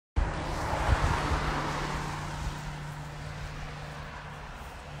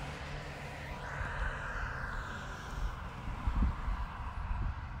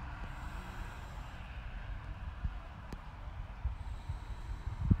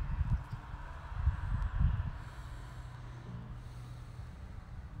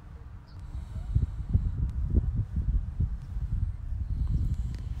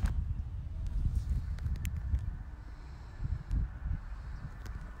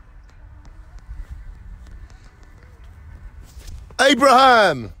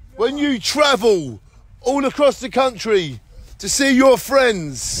Abraham, when you travel all across the country to see your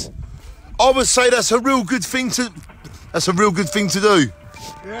friends, I would say that's a real good thing to do.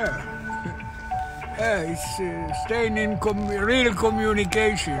 Yeah. Yeah, it's staying in real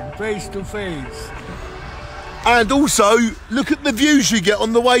communication, face to face. And also, look at the views you get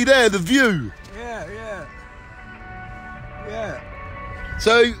on the way there, the view. Yeah.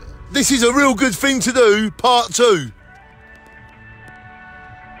 So, this is a real good thing to do, part 2.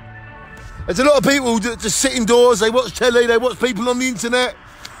 There's a lot of people that just sit indoors, they watch telly, they watch people on the internet.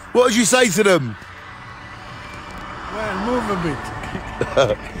 What would you say to them? Well, move a bit.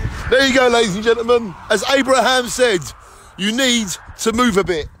 There you go, ladies and gentlemen. As Abraham said, you need to move a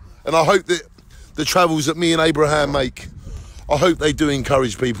bit. And I hope that the travels that me and Abraham make, I hope they do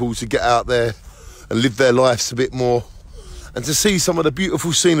encourage people to get out there and live their lives a bit more and to see some of the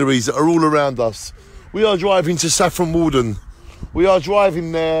beautiful sceneries that are all around us. We are driving to Saffron Walden. We are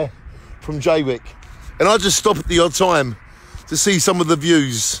driving there from Jaywick. And I just stop at the odd time to see some of the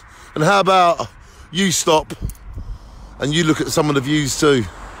views. And how about you stop and you look at some of the views too?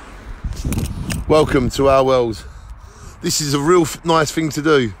 Welcome to our world. This is a real nice thing to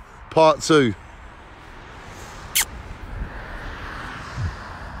do. Part 2.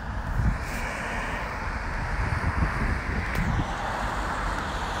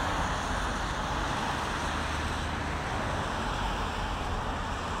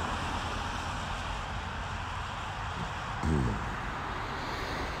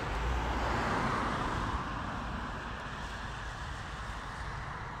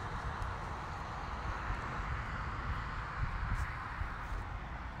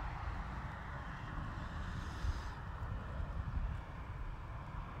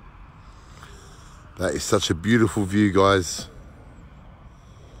 That is such a beautiful view, guys.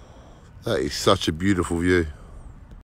 That is such a beautiful view.